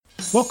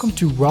Welcome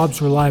to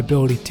Rob's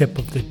Reliability Tip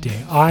of the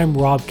Day. I'm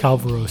Rob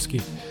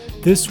Kalwarowski.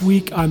 This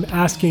week I'm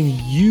asking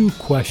you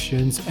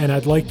questions and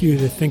I'd like you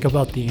to think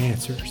about the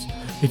answers.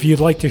 If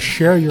you'd like to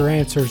share your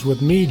answers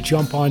with me,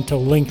 jump onto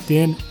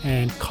LinkedIn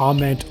and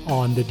comment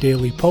on the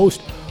daily post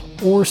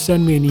or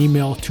send me an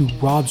email to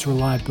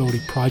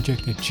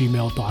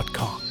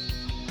robsreliabilityproject@gmail.com.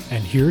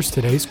 And here's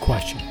today's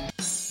question.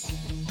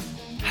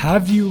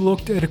 Have you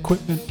looked at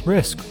equipment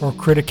risk or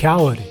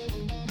criticality?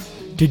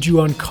 Did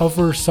you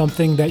uncover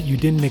something that you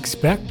didn't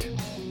expect?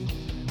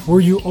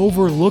 Were you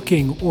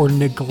overlooking or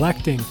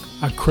neglecting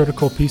a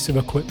critical piece of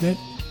equipment?